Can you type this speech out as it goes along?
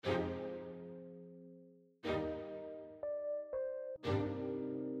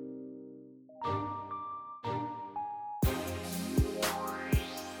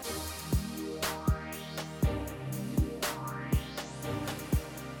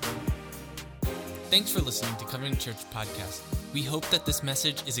Thanks for listening to Covering Church Podcast. We hope that this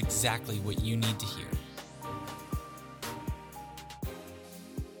message is exactly what you need to hear.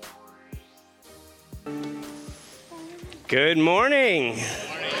 Good morning.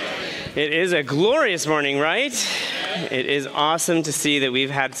 It is a glorious morning, right? It is awesome to see that we've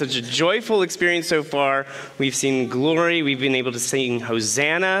had such a joyful experience so far. We've seen glory. We've been able to sing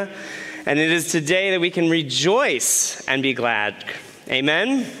Hosanna. And it is today that we can rejoice and be glad.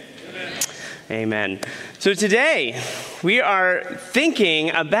 Amen? Amen. So today, we are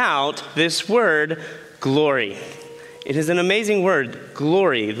thinking about this word, glory. It is an amazing word,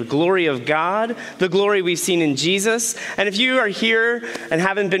 glory, the glory of God, the glory we've seen in Jesus. And if you are here and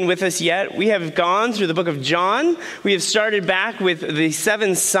haven't been with us yet, we have gone through the book of John. We have started back with the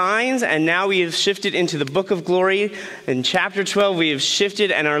 7 signs, and now we have shifted into the book of glory. In chapter 12, we have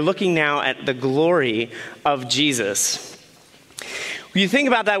shifted and are looking now at the glory of Jesus. When you think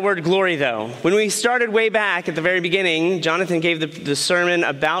about that word glory, though, when we started way back at the very beginning, Jonathan gave the sermon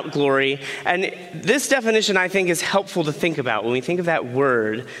about glory, and this definition, I think, is helpful to think about when we think of that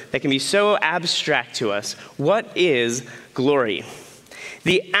word that can be so abstract to us. What is glory?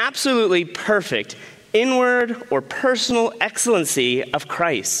 The absolutely perfect inward or personal excellency of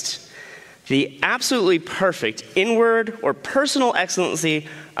Christ. The absolutely perfect inward or personal excellency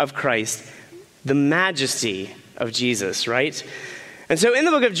of Christ. The majesty of Jesus, right? And so in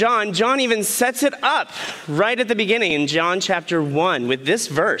the book of John, John even sets it up right at the beginning in John chapter 1 with this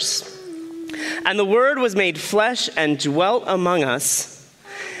verse. And the Word was made flesh and dwelt among us,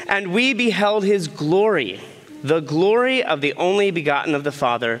 and we beheld his glory, the glory of the only begotten of the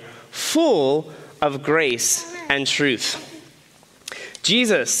Father, full of grace and truth.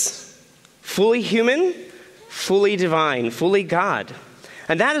 Jesus, fully human, fully divine, fully God.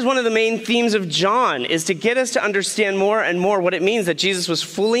 And that is one of the main themes of John, is to get us to understand more and more what it means that Jesus was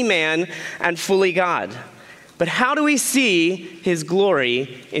fully man and fully God. But how do we see his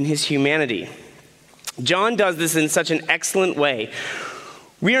glory in his humanity? John does this in such an excellent way.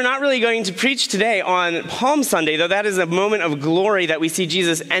 We are not really going to preach today on Palm Sunday, though that is a moment of glory that we see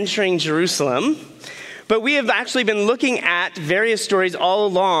Jesus entering Jerusalem. But we have actually been looking at various stories all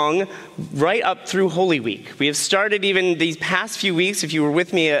along, right up through Holy Week. We have started even these past few weeks, if you were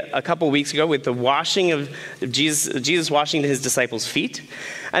with me a couple weeks ago, with the washing of Jesus washing his disciples' feet.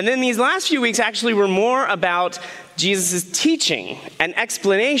 And then these last few weeks actually were more about Jesus' teaching and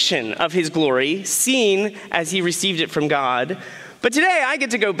explanation of his glory, seen as he received it from God. But today I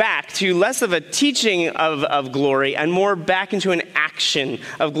get to go back to less of a teaching of glory and more back into an action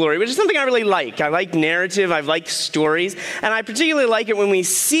of glory, which is something I really like. I like narrative, I like stories, and I particularly like it when we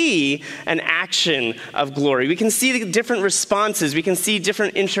see an action of glory. We can see the different responses, we can see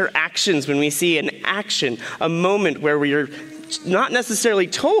different interactions when we see an action, a moment where we are not necessarily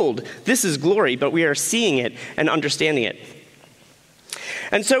told this is glory, but we are seeing it and understanding it.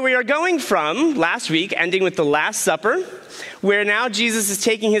 And so we are going from last week, ending with the Last Supper, where now Jesus is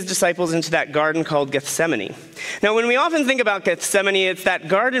taking his disciples into that garden called Gethsemane. Now, when we often think about Gethsemane, it's that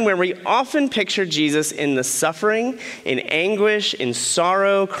garden where we often picture Jesus in the suffering, in anguish, in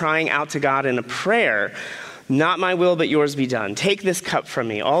sorrow, crying out to God in a prayer. Not my will, but yours be done. Take this cup from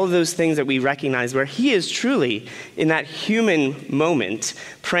me. All of those things that we recognize where he is truly, in that human moment,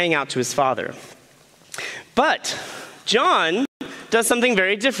 praying out to his Father. But John does something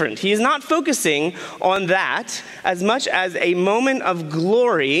very different. He is not focusing on that as much as a moment of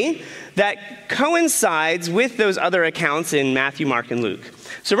glory that coincides with those other accounts in Matthew, Mark, and Luke.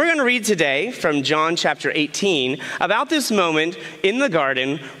 So we're going to read today from John chapter 18 about this moment in the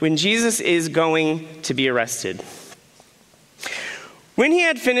garden when Jesus is going to be arrested. When he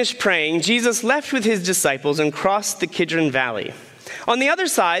had finished praying, Jesus left with his disciples and crossed the Kidron Valley. On the other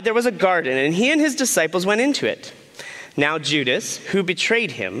side, there was a garden, and he and his disciples went into it. Now Judas, who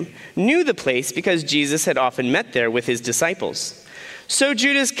betrayed him, knew the place because Jesus had often met there with his disciples. So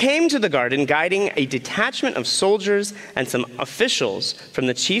Judas came to the garden, guiding a detachment of soldiers and some officials from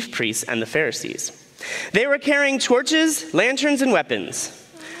the chief priests and the Pharisees. They were carrying torches, lanterns, and weapons.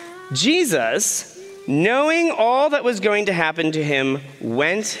 Jesus, knowing all that was going to happen to him,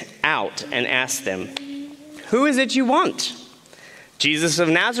 went out and asked them, "Who is it you want?" "Jesus of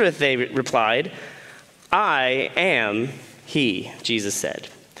Nazareth," they replied. "I am he," Jesus said.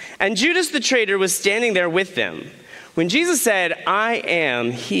 And Judas the traitor was standing there with them. When Jesus said, "I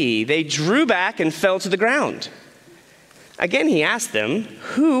am he," they drew back and fell to the ground. Again he asked them,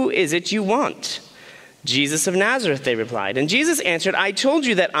 "Who is it you want?" "Jesus of Nazareth," they replied. And Jesus answered, "I told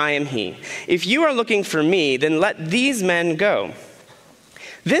you that I am he. If you are looking for me, then let these men go."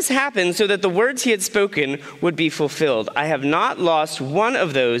 This happened so that the words he had spoken would be fulfilled. "I have not lost one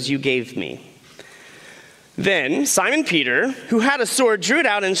of those you gave me." Then Simon Peter, who had a sword, drew it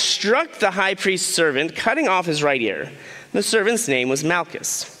out and struck the high priest's servant, cutting off his right ear. The servant's name was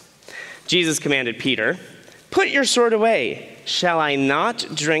Malchus. Jesus commanded Peter, "Put your sword away. Shall I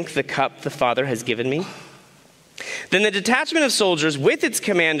not drink the cup the Father has given me?" Then the detachment of soldiers with its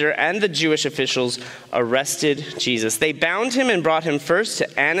commander and the Jewish officials arrested Jesus. They bound him and brought him first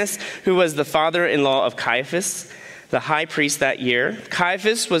to Annas, who was the father-in-law of Caiaphas, the high priest that year.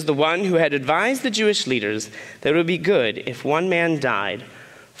 Caiaphas was the one who had advised the Jewish leaders that it would be good if one man died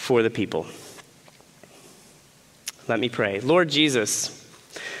for the people. Let me pray. Lord Jesus,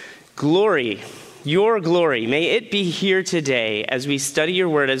 glory, your glory, may it be here today as we study your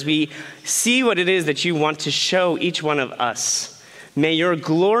word, as we see what it is that you want to show each one of us. May your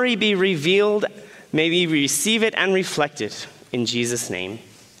glory be revealed. May we receive it and reflect it. In Jesus' name,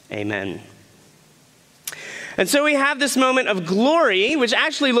 amen. And so we have this moment of glory, which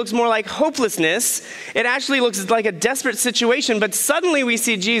actually looks more like hopelessness. It actually looks like a desperate situation, but suddenly we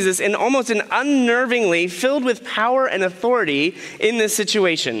see Jesus in almost an unnervingly filled with power and authority in this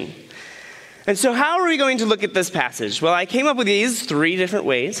situation. And so how are we going to look at this passage? Well, I came up with these 3 different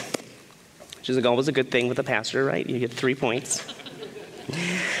ways, which is always a good thing with a pastor, right? You get 3 points.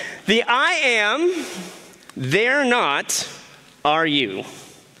 The I am, they're not, are you.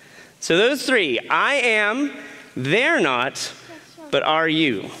 So those 3, I am, they're not, but are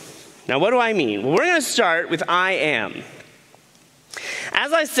you. Now what do I mean? Well, we're going to start with I am.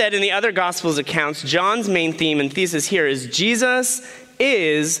 As I said in the other Gospels accounts, John's main theme and thesis here is Jesus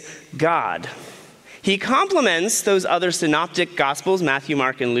is God. He complements those other synoptic Gospels, Matthew,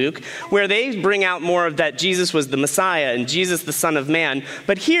 Mark, and Luke, where they bring out more of that Jesus was the Messiah and Jesus the Son of Man.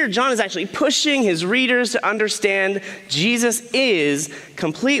 But here, John is actually pushing his readers to understand Jesus is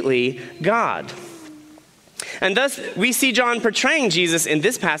completely God. And thus, we see John portraying Jesus in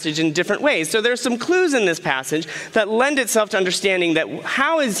this passage in different ways. So there's some clues in this passage that lend itself to understanding that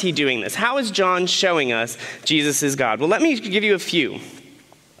how is he doing this? How is John showing us Jesus is God? Well, let me give you a few.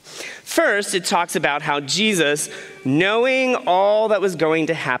 First, it talks about how Jesus, knowing all that was going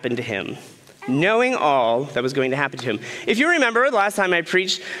to happen to him, knowing all that was going to happen to him. If you remember, the last time I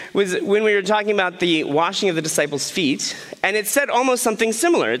preached was when we were talking about the washing of the disciples' feet, and it said almost something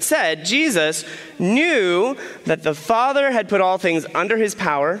similar. It said, Jesus knew that the Father had put all things under his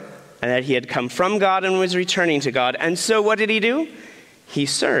power, and that he had come from God and was returning to God. And so what did he do? He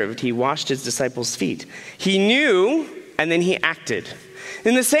served. He washed his disciples' feet. He knew, and then he acted.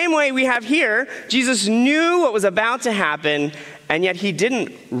 In the same way we have here, Jesus knew what was about to happen, and yet he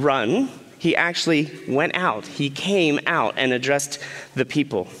didn't run. He actually went out. He came out and addressed the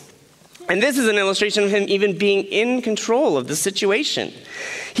people. And this is an illustration of him even being in control of the situation.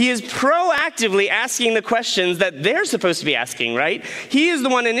 He is proactively asking the questions that they're supposed to be asking, right? He is the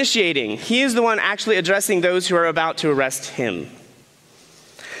one initiating. He is the one actually addressing those who are about to arrest him.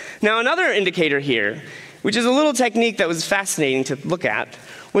 Now, another indicator here, which is a little technique that was fascinating to look at,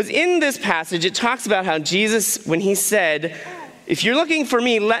 was in this passage, it talks about how Jesus, when he said, "If you're looking for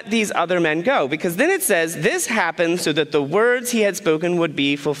me, let these other men go." Because then it says, this happened so that the words he had spoken would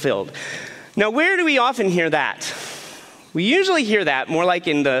be fulfilled. Now, where do we often hear that? We usually hear that more like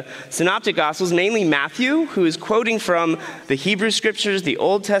in the Synoptic Gospels, mainly Matthew, who is quoting from the Hebrew Scriptures, the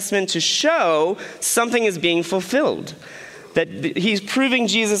Old Testament, to show something is being fulfilled. That he's proving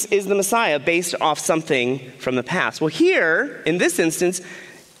Jesus is the Messiah based off something from the past. Well, here, in this instance,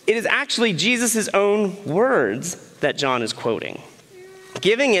 it is actually Jesus' own words that John is quoting,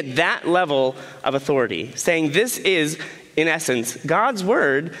 giving it that level of authority, saying this is, in essence, God's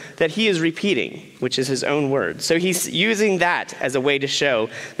word that he is repeating, which is his own word. So he's using that as a way to show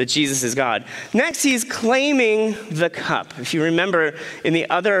that Jesus is God. Next, he's claiming the cup. If you remember, in the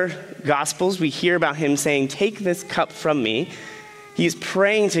other Gospels, we hear about him saying, "Take this cup from me." He's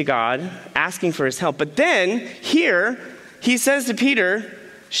praying to God, asking for his help. But then, here, he says to Peter,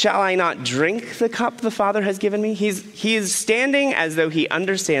 "Shall I not drink the cup the Father has given me?" He is standing as though he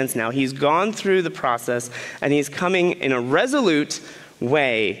understands now. He's gone through the process, and he's coming in a resolute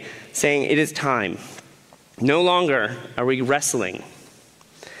way, saying, it is time. No longer are we wrestling.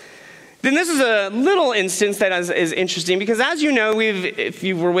 Then this is a little instance that is interesting, because as you know, if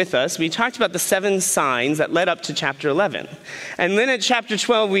you were with us, we talked about the 7 signs that led up to chapter 11. And then at chapter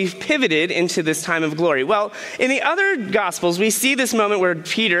 12, we've pivoted into this time of glory. Well, in the other Gospels, we see this moment where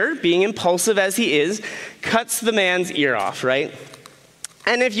Peter, being impulsive as he is, cuts the man's ear off, right?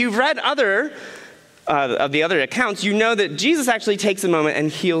 And if you've read other of the other accounts, you know that Jesus actually takes a moment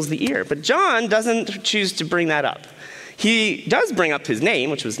and heals the ear. But John doesn't choose to bring that up. He does bring up his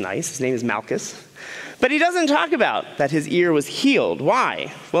name, which was nice. His name is Malchus. But he doesn't talk about that his ear was healed.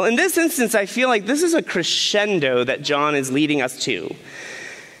 Why? Well, in this instance, I feel like this is a crescendo that John is leading us to.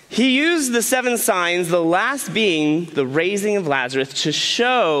 He used the 7 signs, the last being the raising of Lazarus, to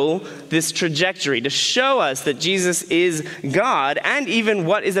show this trajectory, to show us that Jesus is God, and even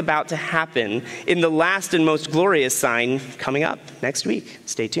what is about to happen in the last and most glorious sign coming up next week.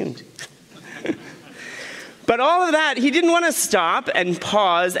 Stay tuned. But all of that, he didn't want to stop and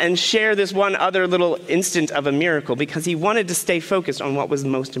pause and share this one other little instant of a miracle, because he wanted to stay focused on what was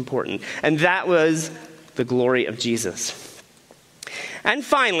most important, and that was the glory of Jesus. And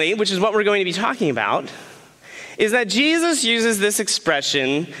finally, which is what we're going to be talking about, is that Jesus uses this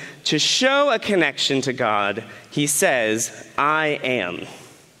expression to show a connection to God. He says, I am.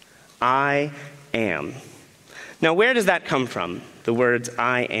 I am. Now, where does that come from? The words,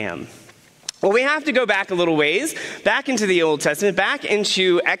 I am. Well, we have to go back a little ways, back into the Old Testament, back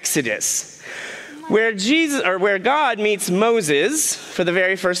into Exodus, where God meets Moses for the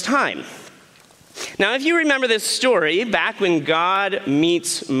very first time. Now, if you remember this story, back when God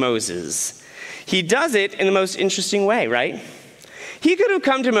meets Moses, he does it in the most interesting way, right? He could have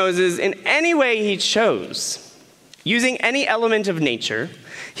come to Moses in any way he chose, using any element of nature.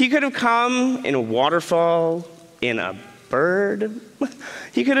 He could have come in a waterfall, in a bird.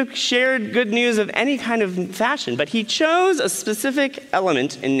 He could have shared good news of any kind of fashion, but he chose a specific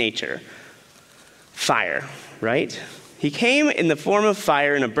element in nature. Fire, right? He came in the form of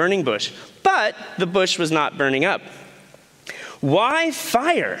fire in a burning bush, but the bush was not burning up. Why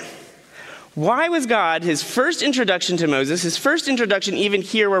fire? Why was God, his first introduction to Moses, his first introduction even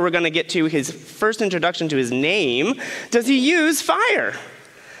here where we're going to get to his first introduction to his name, does he use fire?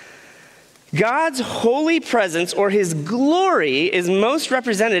 God's holy presence, or his glory, is most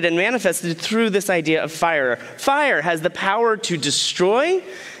represented and manifested through this idea of fire. Fire has the power to destroy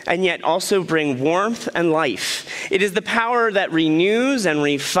and yet also bring warmth and life. It is the power that renews and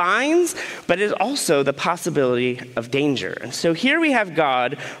refines, but it is also the possibility of danger. And so here we have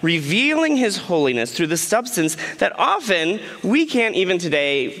God revealing his holiness through the substance that often we can't even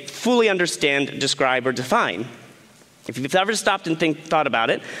today fully understand, describe, or define. If you've ever stopped and thought about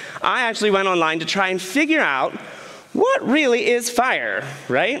it, I actually went online to try and figure out what really is fire,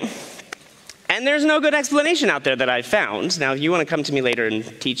 right? And there's no good explanation out there that I've found. Now, if you want to come to me later and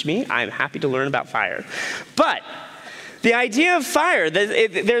teach me, I'm happy to learn about fire. But the idea of fire,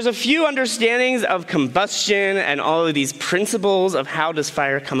 there's a few understandings of combustion and all of these principles of how does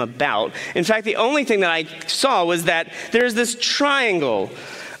fire come about. In fact, the only thing that I saw was that there's this triangle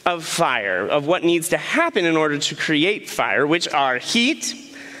of fire, of what needs to happen in order to create fire, which are heat,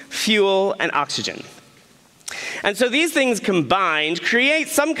 fuel, and oxygen. And so these things combined create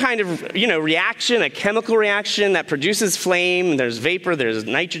some kind of, reaction, a chemical reaction that produces flame. There's vapor, there's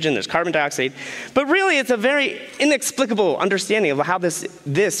nitrogen, there's carbon dioxide. But really, it's a very inexplicable understanding of how this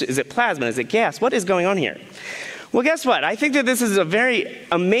is it plasma, is it gas? What is going on here? Well, guess what? I think that this is a very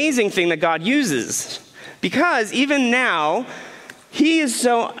amazing thing that God uses, because even now, he is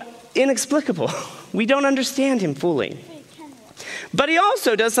so inexplicable. We don't understand him fully. But he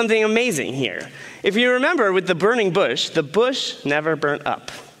also does something amazing here. If you remember with the burning bush, the bush never burnt up.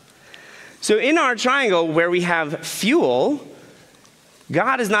 So in our triangle where we have fuel,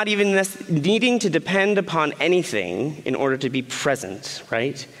 God is not even needing to depend upon anything in order to be present,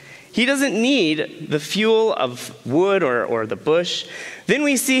 right? He doesn't need the fuel of wood or the bush. Then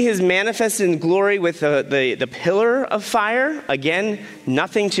we see his manifested in glory with the pillar of fire. Again,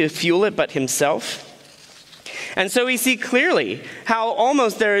 nothing to fuel it but himself. And so we see clearly how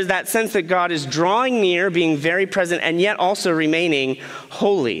almost there is that sense that God is drawing near, being very present, and yet also remaining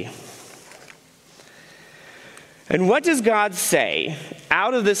holy. And what does God say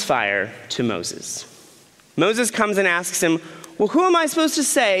out of this fire to Moses? Moses comes and asks him, well, who am I supposed to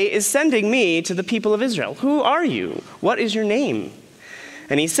say is sending me to the people of Israel? Who are you? What is your name?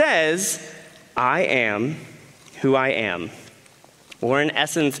 And he says, I am who I am. Or in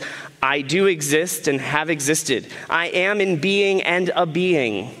essence, I do exist and have existed. I am in being and a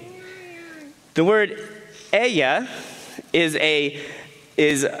being. The word eya is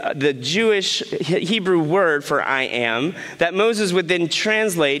the Jewish Hebrew word for I am that Moses would then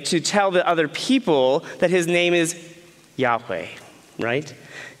translate to tell the other people that his name is Yahweh, right?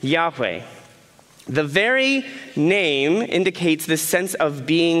 Yahweh. The very name indicates this sense of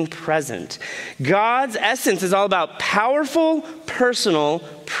being present. God's essence is all about powerful, personal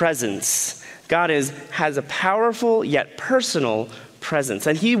presence. God has a powerful yet personal presence.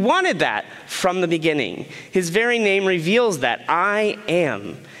 And he wanted that from the beginning. His very name reveals that, I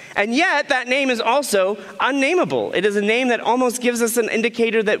am. And yet, that name is also unnameable. It is a name that almost gives us an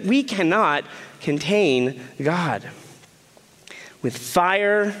indicator that we cannot contain God. With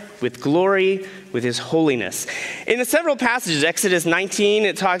fire, with glory, with his holiness. In several passages, Exodus 19,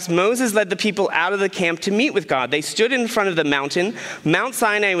 it talks, Moses led the people out of the camp to meet with God. They stood in front of the mountain. Mount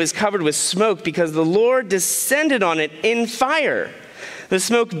Sinai was covered with smoke because the Lord descended on it in fire. The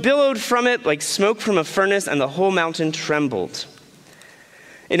smoke billowed from it like smoke from a furnace, and the whole mountain trembled.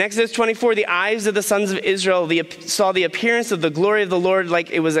 In Exodus 24, the eyes of the sons of Israel saw the appearance of the glory of the Lord like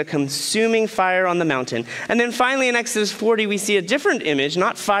it was a consuming fire on the mountain. And then finally in Exodus 40, we see a different image,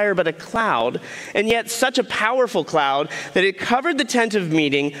 not fire, but a cloud, and yet such a powerful cloud that it covered the tent of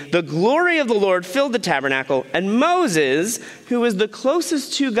meeting. The glory of the Lord filled the tabernacle, and Moses, who was the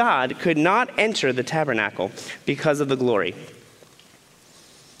closest to God, could not enter the tabernacle because of the glory.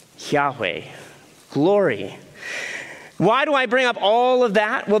 Yahweh, glory. Why do I bring up all of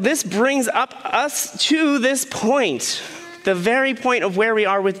that? Well, this brings up us to this point, the very point of where we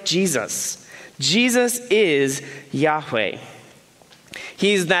are with Jesus. Jesus is Yahweh.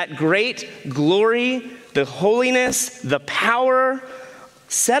 He's that great glory, the holiness, the power,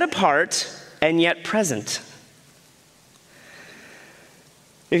 set apart and yet present.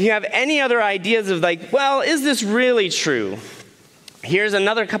 If you have any other ideas of is this really true? Here's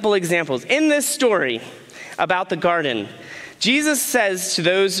another couple examples. In this story about the garden, Jesus says to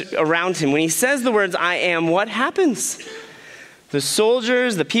those around him, when he says the words, I am, what happens? The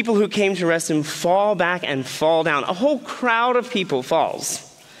soldiers, the people who came to arrest him, fall back and fall down. A whole crowd of people falls.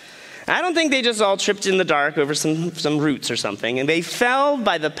 I don't think they just all tripped in the dark over some roots or something, and they fell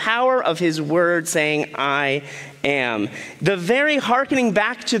by the power of his word saying, I am. The very hearkening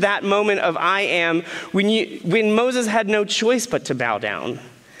back to that moment of I am, when Moses had no choice but to bow down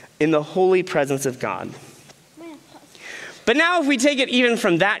in the holy presence of God. But now if we take it even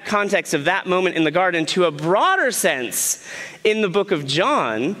from that context of that moment in the garden to a broader sense in the book of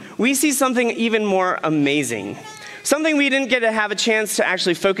John, we see something even more amazing. Something we didn't get to have a chance to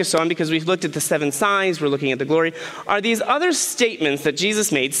actually focus on because we've looked at the 7 signs, we're looking at the glory, are these other statements that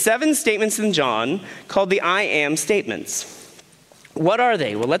Jesus made, 7 statements in John called the I am statements. What are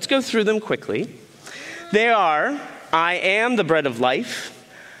they? Well, let's go through them quickly. They are, I am the bread of life.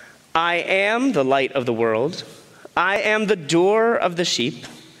 I am the light of the world. I am the door of the sheep.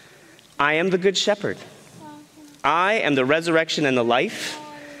 I am the good shepherd. I am the resurrection and the life.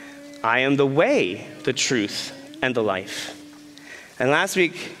 I am the way, the truth, and the life. And last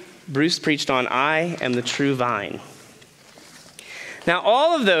week, Bruce preached on I am the true vine. Now,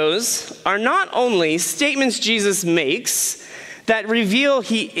 all of those are not only statements Jesus makes that reveal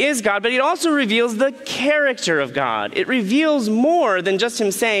he is God, but it also reveals the character of God. It reveals more than just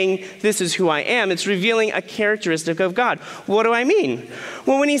him saying, this is who I am. It's revealing a characteristic of God. What do I mean?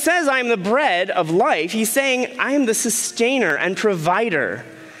 Well, when he says, I am the bread of life, he's saying, I am the sustainer and provider.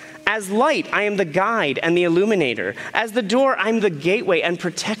 As light, I am the guide and the illuminator. As the door, I'm the gateway and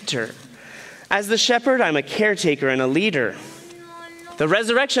protector. As the shepherd, I'm a caretaker and a leader. The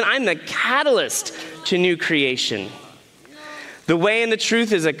resurrection, I'm the catalyst to new creation. The way and the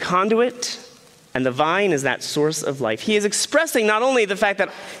truth is a conduit, and the vine is that source of life. He is expressing not only the fact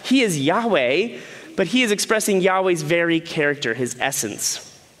that he is Yahweh, but he is expressing Yahweh's very character, his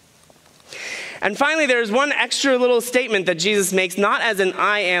essence. And finally, there's one extra little statement that Jesus makes, not as an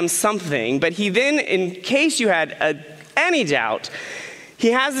I am something, but he then, in case you had any doubt,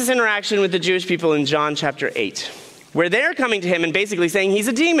 he has this interaction with the Jewish people in John chapter 8. Where they're coming to him and basically saying he's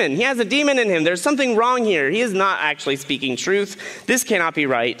a demon. He has a demon in him. There's something wrong here. He is not actually speaking truth. This cannot be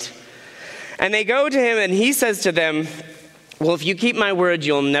right. And they go to him and he says to them, well, if you keep my word,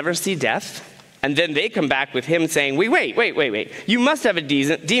 you'll never see death. And then they come back with him saying, wait. You must have a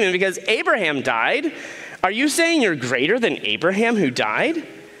demon because Abraham died. Are you saying you're greater than Abraham who died?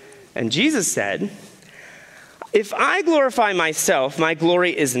 And Jesus said, if I glorify myself, my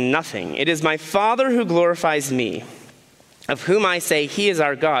glory is nothing. It is my Father who glorifies me, of whom I say he is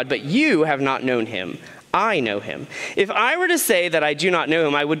our God, but you have not known him. I know him. If I were to say that I do not know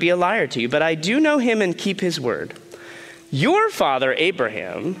him, I would be a liar to you, but I do know him and keep his word. Your father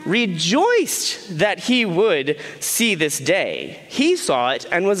Abraham rejoiced that he would see this day. He saw it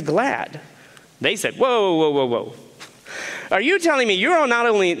and was glad. They said, whoa. Are you telling me you're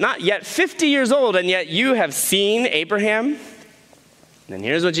not yet 50 years old and yet you have seen Abraham? And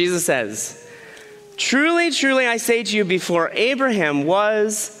here's what Jesus says. Truly, truly, I say to you, before Abraham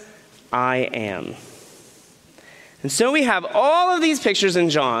was, I am. And so we have all of these pictures in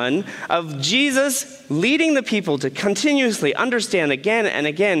John of Jesus leading the people to continuously understand again and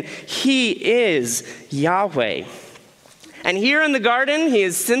again, he is Yahweh. And here in the garden, he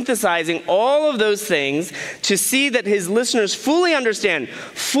is synthesizing all of those things to see that his listeners fully understand,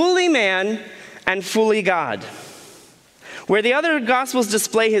 fully man and fully God. Where the other Gospels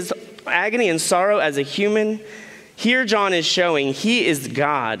display his agony and sorrow as a human, here John is showing he is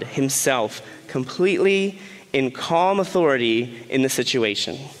God himself, completely in calm authority in the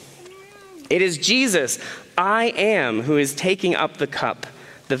situation. It is Jesus, I am, who is taking up the cup,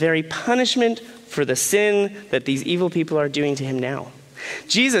 the very punishment for the sin that these evil people are doing to him now.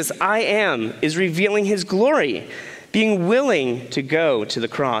 Jesus, I am, is revealing his glory, being willing to go to the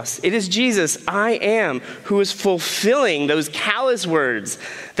cross. It is Jesus, I am, who is fulfilling those callous words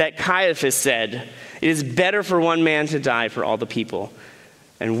that Caiaphas said. It is better for one man to die for all the people.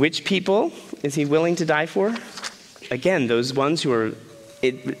 And which people is he willing to die for? Again, those ones who are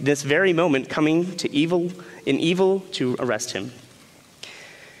at this very moment coming to evil to arrest him.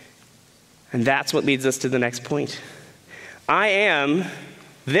 And that's what leads us to the next point. I am,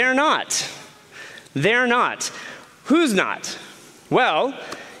 they're not. They're not. Who's not? Well,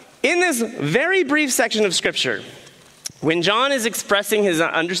 in this very brief section of Scripture, when John is expressing his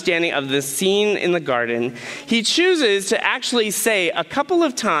understanding of the scene in the garden, he chooses to actually say a couple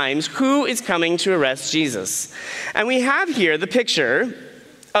of times who is coming to arrest Jesus. And we have here the picture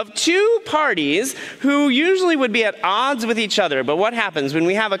of two parties who usually would be at odds with each other. But what happens when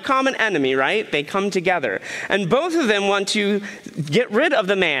we have a common enemy, right? They come together. And both of them want to get rid of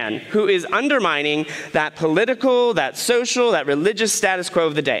the man who is undermining that political, that social, that religious status quo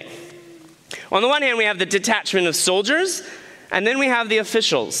of the day. On the one hand, we have the detachment of soldiers, and then we have the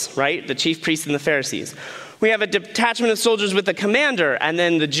officials, right? The chief priests and the Pharisees. We have a detachment of soldiers with the commander and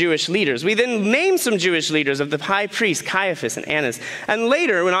then the Jewish leaders. We then name some Jewish leaders of the high priest, Caiaphas and Annas. And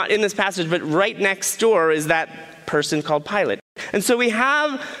later, we're not in this passage, but right next door is that person called Pilate. And so we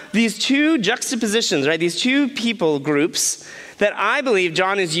have these two juxtapositions, right? These two people groups that I believe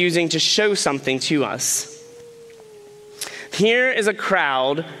John is using to show something to us. Here is a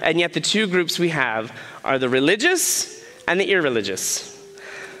crowd, and yet the two groups we have are the religious and the irreligious.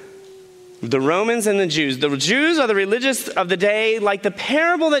 The Romans and the Jews. The Jews are the religious of the day, like the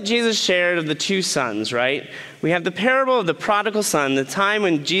parable that Jesus shared of the two sons, right? We have the parable of the prodigal son, the time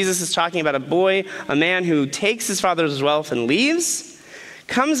when Jesus is talking about a man who takes his father's wealth and leaves,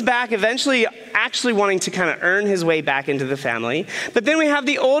 comes back eventually actually wanting to kind of earn his way back into the family. But then we have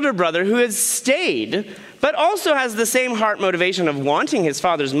the older brother who has stayed, but also has the same heart motivation of wanting his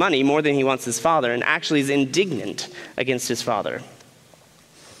father's money more than he wants his father, and actually is indignant against his father.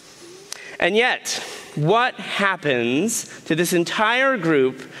 And yet, what happens to this entire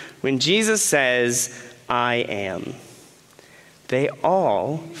group when Jesus says, I am? They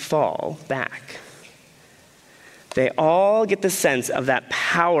all fall back. They all get the sense of that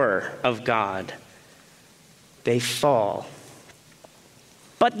power of God. They fall.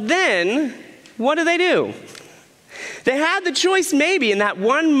 But then, what do? They had the choice maybe in that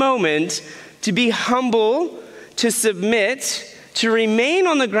one moment to be humble, to submit, to remain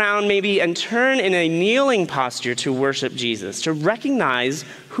on the ground maybe and turn in a kneeling posture to worship Jesus, to recognize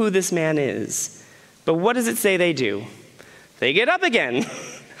who this man is. But what does it say they do? They get up again,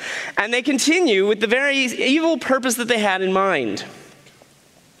 and they continue with the very evil purpose that they had in mind.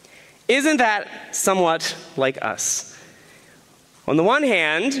 Isn't that somewhat like us? On the one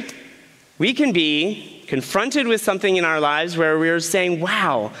hand, we can be confronted with something in our lives where we're saying,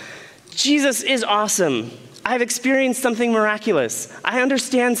 wow, Jesus is awesome. I've experienced something miraculous. I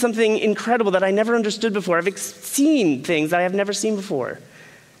understand something incredible that I never understood before. I've seen things that I have never seen before.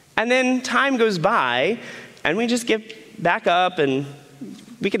 And then time goes by, and we just get back up, and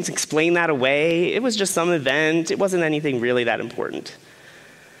we can explain that away. It was just some event. It wasn't anything really that important.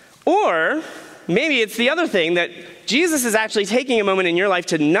 Or maybe it's the other thing, that Jesus is actually taking a moment in your life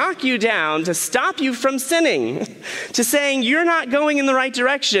to knock you down, to stop you from sinning, to saying you're not going in the right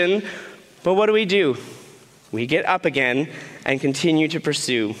direction. But what do? We get up again and continue to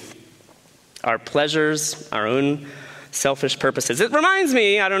pursue our pleasures, our own selfish purposes. It reminds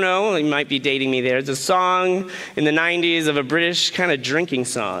me, I don't know, you might be dating me there. It's a song in the 90s of a British kind of drinking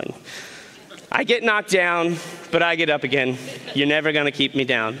song. I get knocked down, but I get up again. You're never going to keep me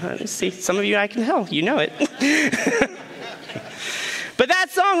down. See, some of you I can tell, you know it. But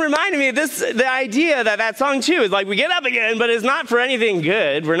that song reminded me of the idea that song too is like we get up again, but it's not for anything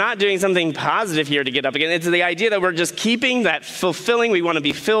good. We're not doing something positive here to get up again. It's the idea that we're just keeping that fulfilling. We want to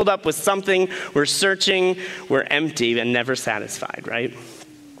be filled up with something. We're searching. We're empty and never satisfied, right?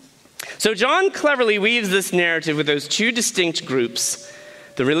 So John cleverly weaves this narrative with those two distinct groups,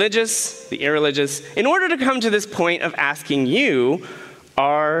 the religious, the irreligious, in order to come to this point of asking you,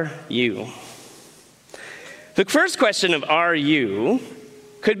 are you? The first question of are you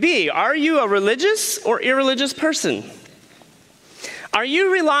could be, are you a religious or irreligious person? Are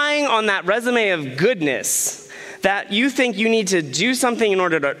you relying on that resume of goodness that you think you need to do something in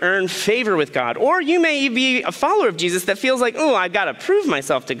order to earn favor with God? Or you may be a follower of Jesus that feels like, oh, I've got to prove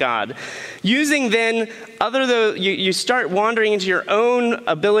myself to God. Using then you start wandering into your own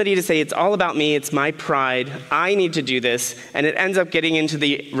ability to say, it's all about me, it's my pride, I need to do this, and it ends up getting into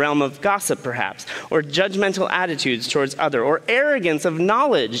the realm of gossip perhaps, or judgmental attitudes towards other, or arrogance of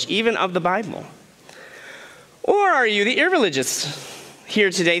knowledge, even of the Bible. Or are you the irreligious here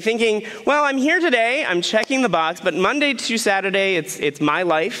today thinking, well, I'm here today, I'm checking the box, but Monday to Saturday, it's my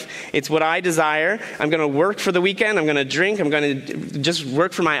life, it's what I desire. I'm going to work for the weekend, I'm going to drink, I'm going to just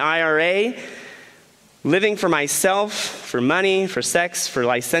work for my IRA, living for myself, for money, for sex, for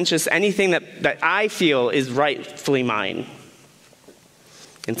licentious, anything that I feel is rightfully mine.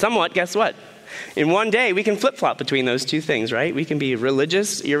 And somewhat, guess what? In one day, we can flip-flop between those two things, right? We can be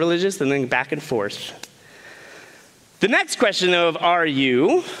religious, irreligious, and then back and forth. The next question, though, of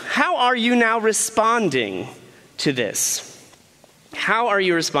how are you now responding to this? How are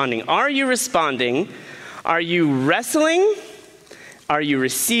you responding? Are you responding? Are you wrestling? Are you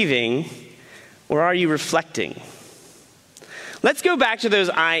receiving? Or are you reflecting? Let's go back to those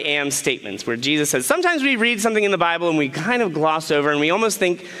I am statements where Jesus says, sometimes we read something in the Bible and we kind of gloss over and we almost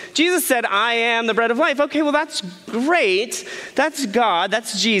think, Jesus said, I am the bread of life. Okay, well, that's great. That's God,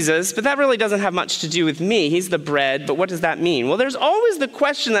 that's Jesus, but that really doesn't have much to do with me. He's the bread, but what does that mean? Well, there's always the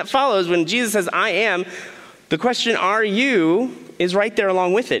question that follows when Jesus says, I am. The question, are you, is right there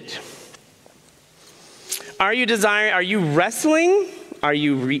along with it. Are you wrestling? Are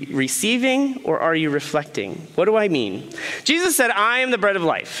you receiving, or are you reflecting? What do I mean? Jesus said, I am the bread of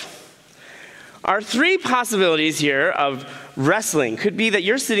life. Our three possibilities here of wrestling could be that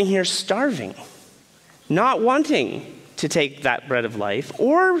you're sitting here starving, not wanting to take that bread of life,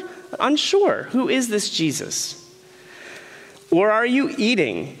 or unsure, who is this Jesus? Or are you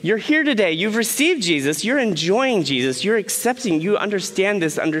eating? You're here today, you've received Jesus, you're enjoying Jesus, you're accepting, you understand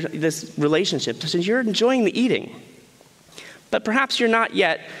this relationship, so you're enjoying the eating. But perhaps you're not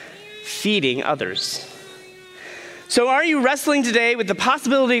yet feeding others. So are you wrestling today with the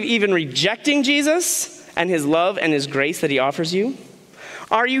possibility of even rejecting Jesus and his love and his grace that he offers you?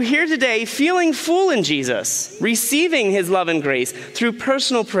 Are you here today feeling full in Jesus, receiving his love and grace through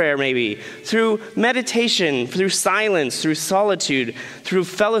personal prayer maybe, through meditation, through silence, through solitude, through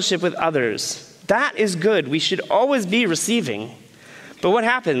fellowship with others? That is good. We should always be receiving. But what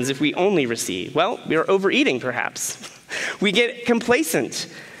happens if we only receive? Well, we are overeating perhaps. We get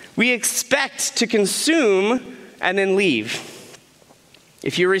complacent. We expect to consume and then leave.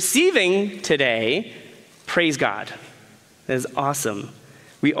 If you're receiving today, praise God. That is awesome.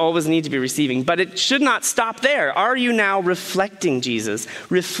 We always need to be receiving, but it should not stop there. Are you now reflecting Jesus,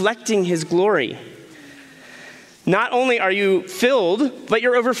 reflecting his glory? Not only are you filled, but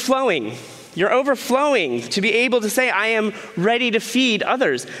you're overflowing. You're overflowing to be able to say, I am ready to feed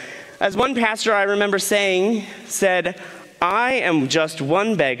others. As one pastor I remember said, I am just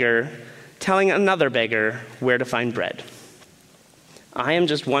one beggar telling another beggar where to find bread. I am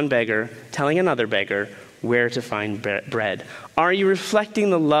just one beggar telling another beggar where to find bread. Are you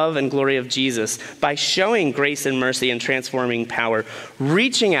reflecting the love and glory of Jesus by showing grace and mercy and transforming power,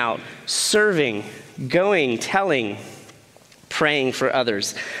 reaching out, serving, going, telling, praying for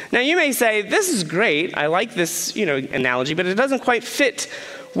others? Now you may say, this is great. I like this, analogy, but it doesn't quite fit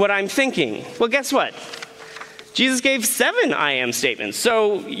what I'm thinking. Well, guess what? Jesus gave 7 I am statements,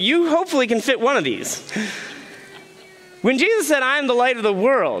 so you hopefully can fit one of these. When Jesus said, I am the light of the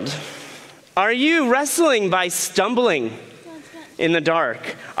world, are you wrestling by stumbling in the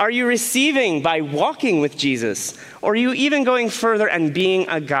dark? Are you receiving by walking with Jesus? Or are you even going further and being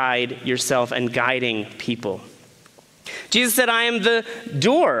a guide yourself and guiding people? Jesus said, I am the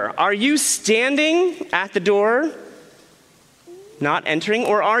door. Are you standing at the door, not entering?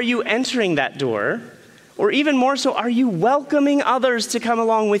 Or are you entering that door? Or even more so, are you welcoming others to come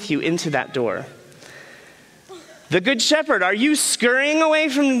along with you into that door? The Good Shepherd, are you scurrying away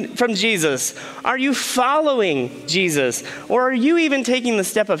from Jesus? Are you following Jesus? Or are you even taking the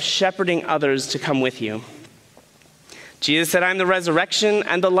step of shepherding others to come with you? Jesus said, I'm the resurrection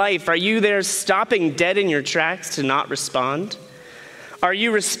and the life. Are you there stopping dead in your tracks to not respond? Are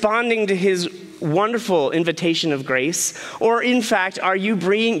you responding to his wonderful invitation of grace? Or in fact, are you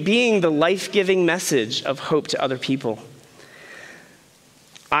being the life-giving message of hope to other people?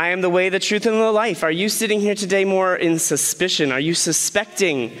 I am the way, the truth, and the life. Are you sitting here today more in suspicion? Are you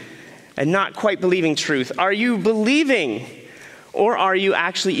suspecting and not quite believing truth? Are you believing? Or are you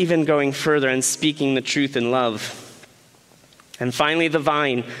actually even going further and speaking the truth in love? And finally, the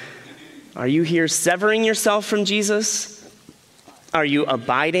vine. Are you here severing yourself from Jesus? Are you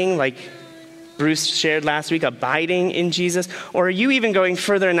abiding, like Bruce shared last week, abiding in Jesus? Or are you even going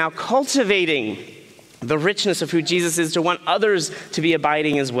further and now cultivating the richness of who Jesus is to want others to be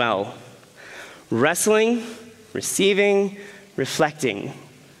abiding as well? Wrestling, receiving, reflecting.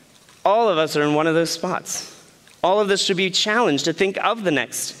 All of us are in one of those spots. All of us should be challenged to think of the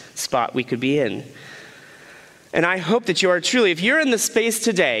next spot we could be in. And I hope that you are truly, if you're in the space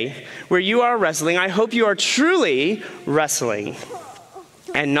today where you are wrestling, I hope you are truly wrestling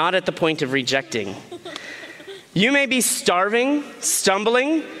and not at the point of rejecting. You may be starving,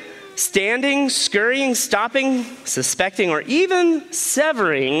 stumbling, standing, scurrying, stopping, suspecting, or even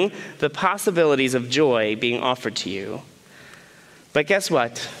severing the possibilities of joy being offered to you. But guess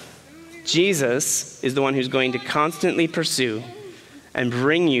what? Jesus is the one who's going to constantly pursue and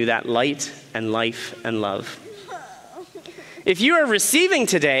bring you that light and life and love. If you are receiving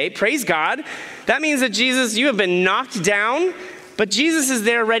today, praise God, that means that Jesus, you have been knocked down, but Jesus is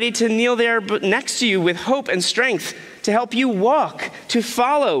there ready to kneel there next to you with hope and strength to help you walk, to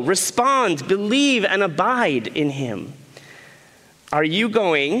follow, respond, believe, and abide in him. Are you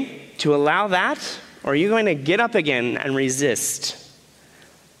going to allow that, or are you going to get up again and resist?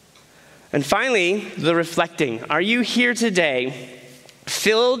 And finally, the reflecting. Are you here today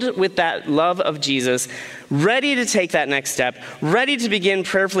filled with that love of Jesus, ready to take that next step, ready to begin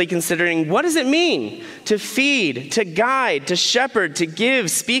prayerfully considering what does it mean to feed, to guide, to shepherd, to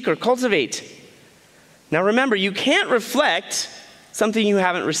give, speak, or cultivate? Now remember, you can't reflect something you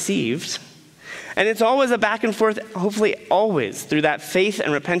haven't received. And it's always a back and forth, hopefully always, through that faith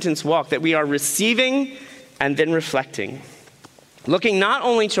and repentance walk that we are receiving and then reflecting. Looking not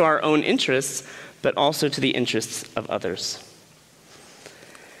only to our own interests, but also to the interests of others.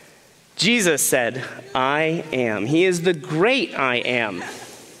 Jesus said, I am. He is the great I am.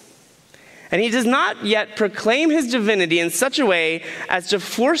 And he does not yet proclaim his divinity in such a way as to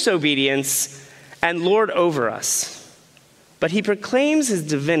force obedience and lord over us. But he proclaims his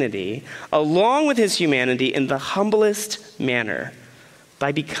divinity along with his humanity in the humblest manner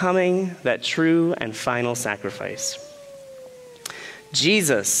by becoming that true and final sacrifice.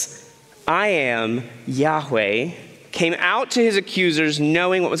 Jesus, I am Yahweh, came out to his accusers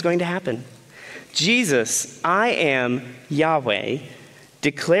knowing what was going to happen. Jesus, I am Yahweh,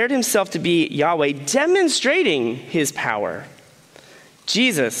 declared himself to be Yahweh, demonstrating his power.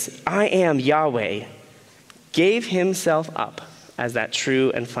 Jesus, I am Yahweh, gave himself up as that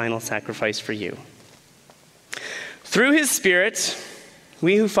true and final sacrifice for you. Through his Spirit,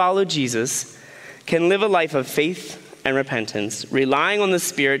 we who follow Jesus can live a life of faith and repentance, relying on the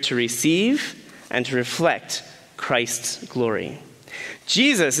Spirit to receive and to reflect Christ's glory.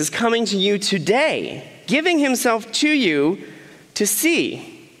 Jesus is coming to you today, giving himself to you to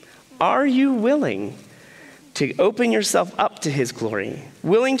see. Are you willing to open yourself up to his glory,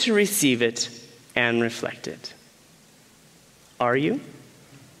 willing to receive it and reflect it? Are you?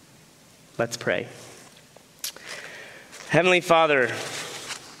 Let's pray. Heavenly Father,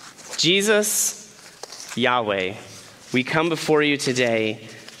 Jesus, Yahweh, we come before you today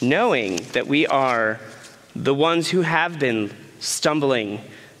knowing that we are the ones who have been stumbling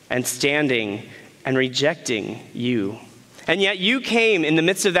and standing and rejecting you. And yet you came in the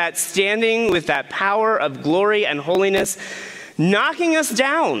midst of that, standing with that power of glory and holiness, knocking us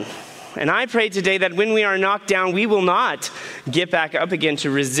down. And I pray today that when we are knocked down, we will not get back up again to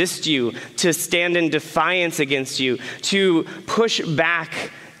resist you, to stand in defiance against you, to push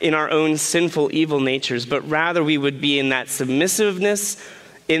back in our own sinful, evil natures, but rather we would be in that submissiveness,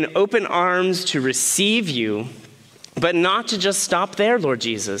 in open arms to receive you, but not to just stop there, Lord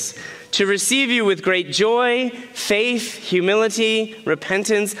Jesus, to receive you with great joy, faith, humility,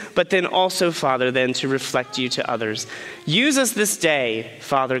 repentance, but then also, Father, then to reflect you to others. Use us this day,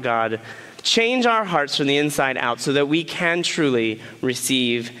 Father God. Change our hearts from the inside out so that we can truly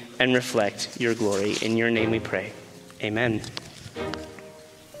receive and reflect your glory. In your name we pray. Amen.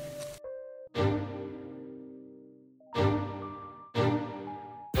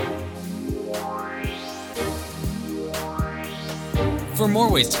 For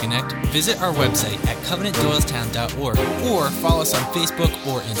more ways to connect, visit our website at covenantdoylestown.org or follow us on Facebook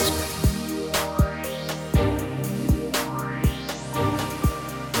or Instagram.